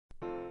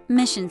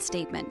Mission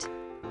statement.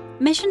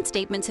 Mission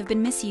statements have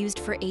been misused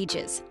for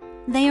ages.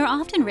 They are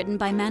often written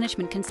by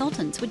management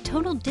consultants with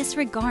total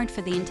disregard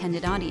for the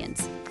intended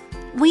audience.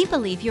 We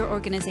believe your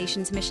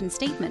organization's mission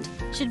statement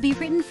should be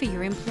written for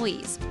your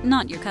employees,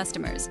 not your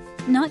customers,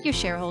 not your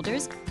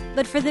shareholders,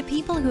 but for the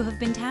people who have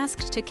been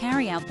tasked to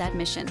carry out that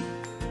mission.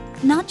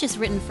 Not just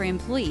written for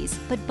employees,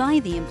 but by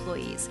the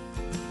employees.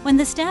 When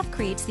the staff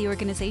creates the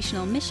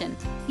organizational mission,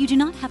 you do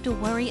not have to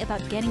worry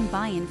about getting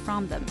buy-in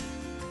from them.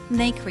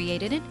 They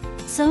created it,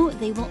 so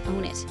they will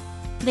own it.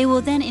 They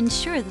will then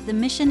ensure that the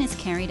mission is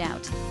carried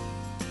out.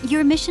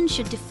 Your mission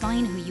should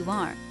define who you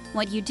are,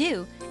 what you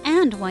do,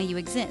 and why you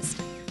exist.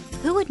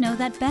 Who would know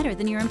that better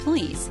than your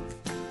employees?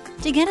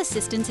 To get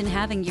assistance in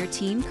having your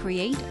team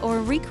create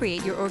or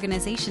recreate your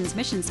organization's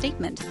mission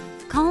statement,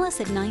 call us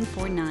at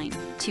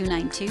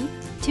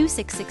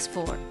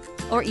 949-292-2664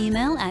 or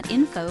email at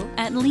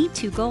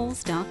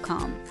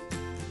info@lead2goals.com.